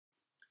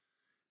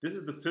This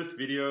is the 5th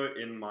video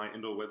in my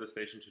indoor weather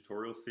station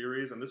tutorial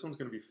series, and this one's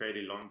going to be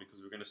fairly long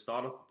because we're going to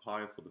start up the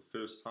Pi for the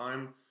first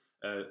time,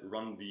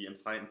 run the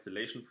entire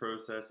installation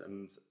process,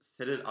 and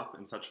set it up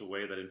in such a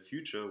way that in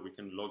future we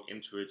can log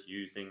into it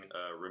using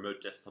a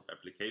remote desktop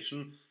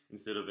application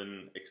instead of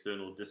an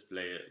external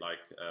display like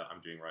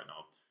I'm doing right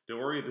now. Don't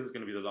worry, this is going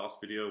to be the last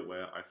video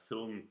where I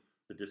film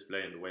the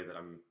display in the way that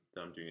I'm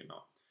doing it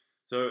now.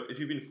 So if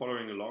you've been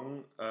following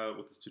along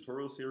with this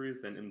tutorial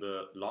series, then in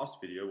the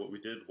last video what we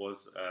did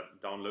was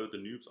download the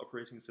NOOBS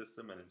operating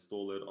system and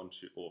install it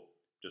onto, or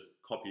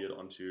just copy it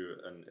onto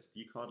an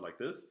SD card like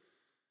this.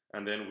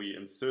 And then we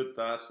insert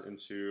that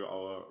into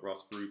our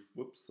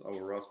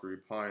Raspberry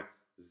Pi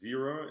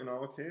 0 in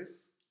our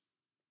case.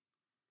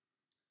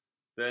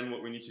 Then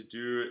what we need to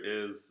do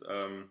is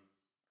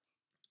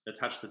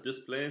attach the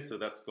display, so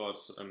that's got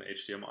an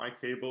HDMI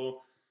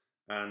cable.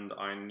 And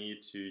I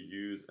need to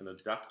use an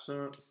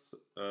adapter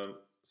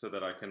so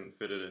that I can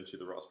fit it into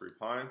the Raspberry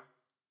Pi.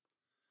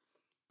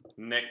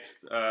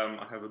 Next,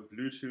 I have a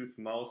Bluetooth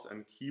mouse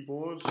and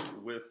keyboard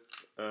with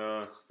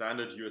a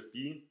standard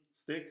USB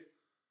stick.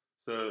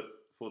 So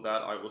for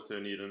that, I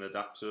also need an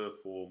adapter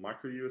for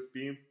micro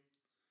USB.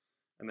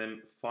 And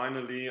then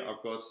finally,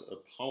 I've got a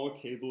power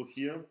cable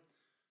here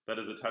that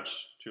is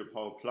attached to a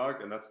power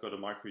plug, and that's got a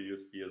micro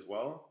USB as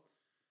well.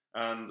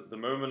 And the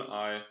moment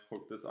I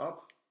hook this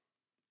up,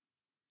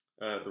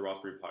 the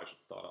Raspberry Pi should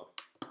start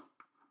up.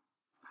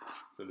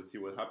 So let's see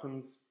what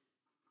happens.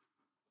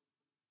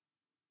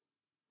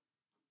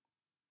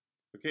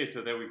 Okay,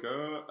 so there we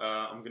go.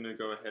 I'm going to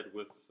go ahead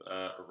with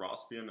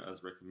Raspbian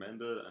as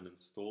recommended and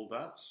install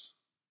that.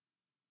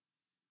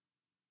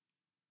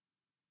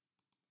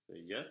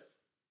 Say yes.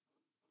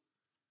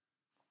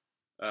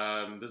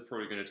 This is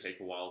probably going to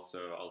take a while,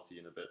 so I'll see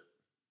you in a bit.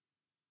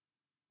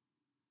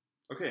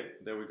 Okay,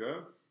 there we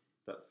go.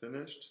 That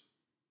finished.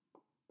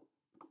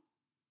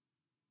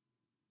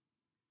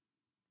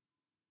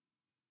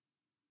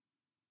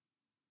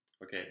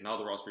 Okay, now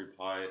the Raspberry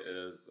Pi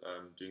is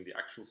doing the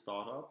actual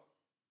startup,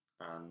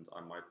 and I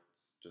might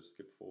just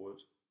skip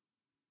forward.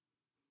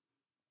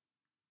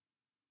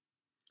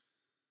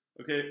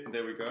 Okay,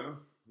 there we go.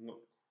 I'm not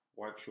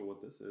quite sure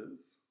what this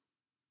is.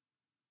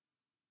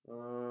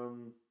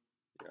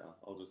 Yeah,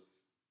 I'll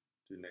just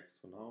do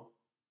next for now.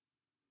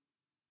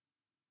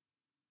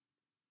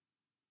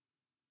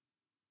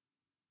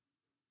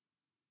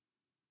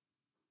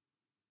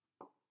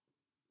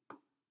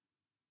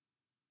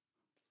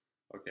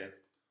 Okay.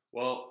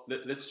 Well,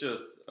 let's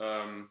just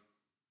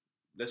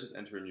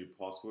enter a new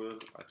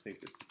password. I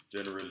think it's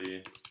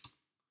generally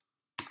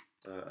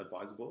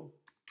advisable.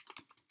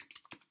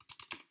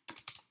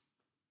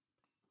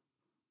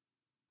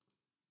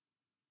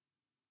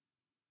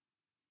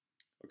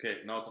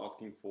 Okay, now it's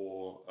asking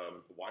for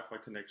a Wi-Fi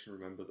connection.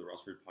 Remember, the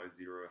Raspberry Pi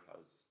 0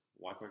 has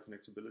Wi-Fi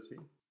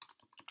connectability.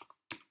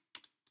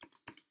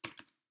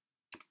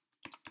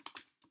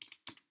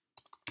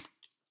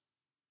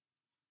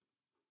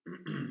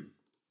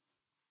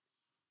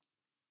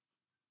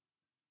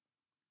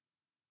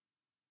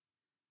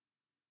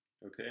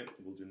 Okay,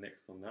 we'll do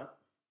next on that.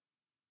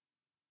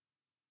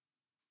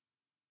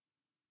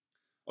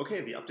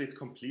 Okay, the update's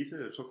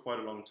completed. It took quite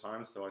a long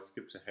time, so I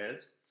skipped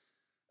ahead.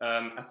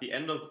 At the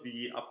end of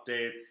the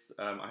updates,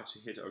 I had to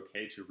hit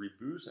OK to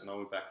reboot, and now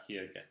we're back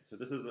here again. So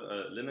this is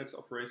a Linux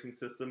operating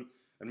system,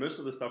 and most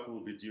of the stuff we'll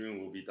be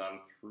doing will be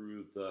done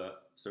through the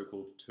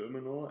so-called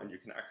terminal, and you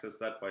can access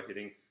that by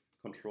hitting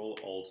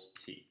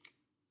Control-Alt-T.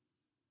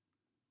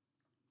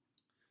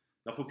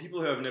 Now, for people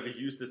who have never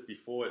used this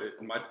before,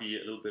 it might be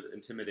a little bit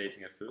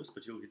intimidating at first,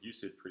 but you'll get used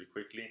to it pretty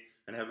quickly,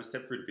 and have a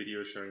separate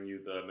video showing you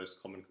the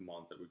most common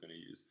commands that we're going to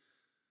use.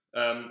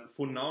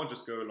 For now,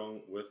 just go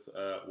along with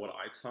what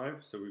I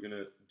type. So we're going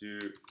to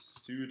do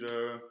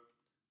sudo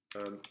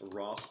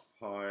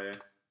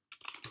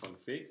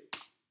raspi-config,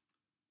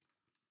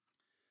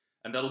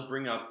 and that'll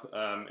bring up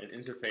an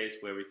interface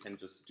where we can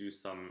just do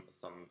some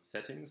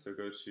settings. So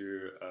go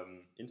to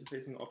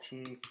interfacing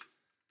options.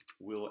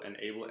 We'll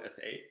enable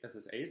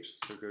SSH,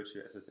 so go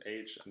to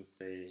SSH and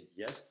say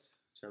yes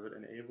to have it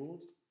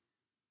enabled.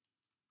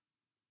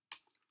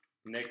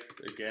 Next,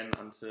 again,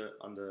 under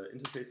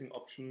interfacing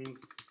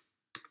options,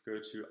 go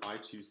to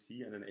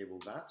I2C and enable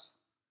that.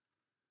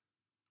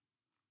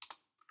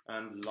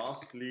 And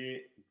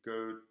lastly,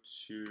 go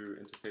to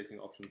interfacing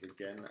options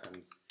again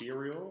and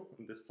serial,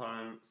 and this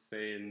time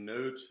say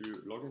no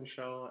to login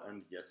shell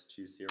and yes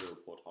to serial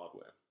port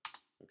hardware.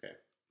 Okay.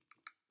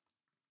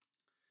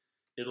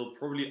 It'll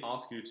probably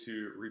ask you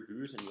to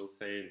reboot, and you'll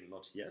say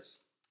not yet.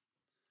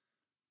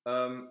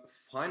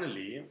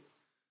 Finally,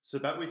 so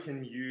that we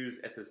can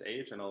use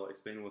SSH, and I'll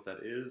explain what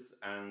that is,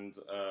 and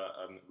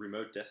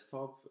remote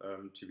desktop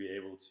to be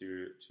able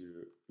to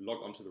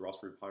log onto the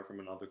Raspberry Pi from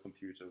another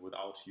computer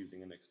without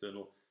using an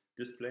external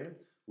display,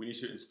 we need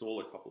to install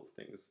a couple of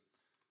things.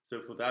 So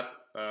for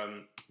that,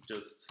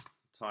 just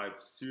type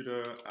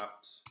sudo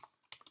apt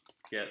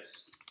get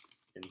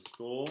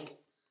install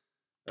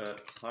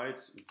tight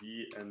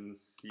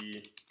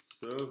vnc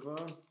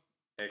server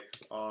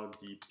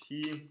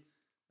xrdp,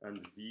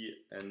 and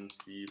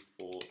VNC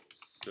for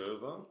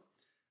server,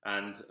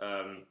 and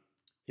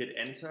hit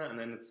enter, and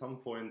then at some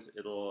point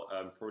it'll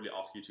probably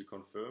ask you to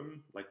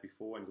confirm like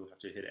before, and you'll have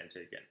to hit enter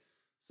again.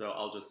 So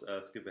I'll just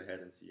skip ahead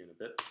and see you in a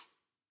bit.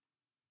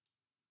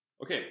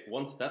 Okay,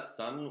 once that's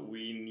done,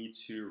 we need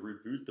to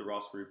reboot the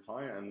Raspberry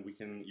Pi, and we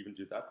can even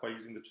do that by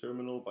using the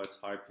terminal by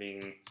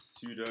typing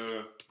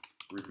sudo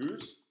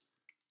reboot,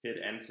 hit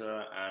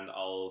enter, and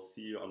I'll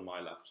see you on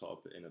my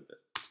laptop in a bit.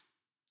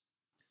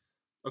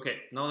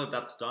 Okay, now that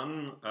that's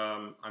done,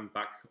 I'm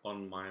back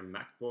on my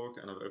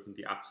MacBook, and I've opened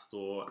the App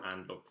Store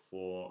and looked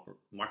for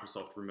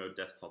Microsoft Remote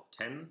Desktop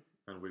 10,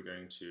 and we're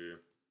going to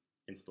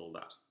install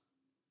that.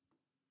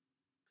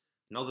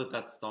 Now that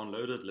that's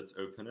downloaded, let's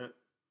open it,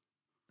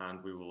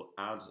 and we will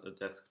add a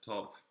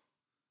desktop,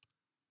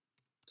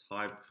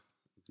 type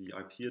the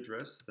IP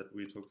address that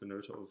we took the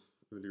note of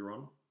earlier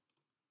on,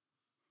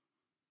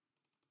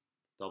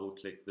 double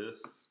click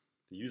this.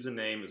 The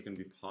username is going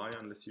to be Pi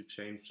unless you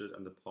changed it,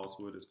 and the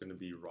password is going to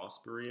be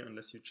Raspberry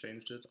unless you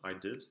changed it. I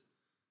did,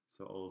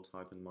 so I'll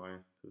type in my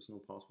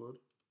personal password.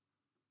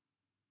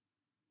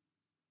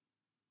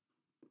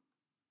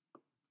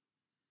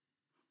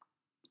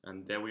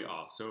 And there we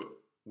are. So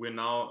we're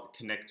now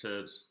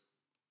connected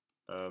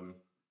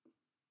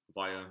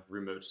via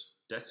remote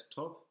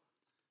desktop,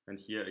 and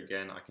here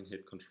again I can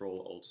hit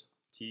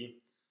Ctrl-Alt-T,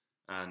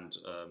 and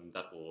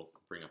that will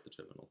bring up the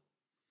terminal.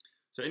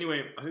 So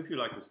anyway, I hope you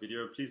liked this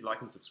video. Please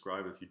like and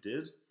subscribe if you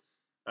did,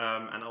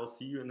 and I'll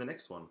see you in the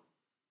next one.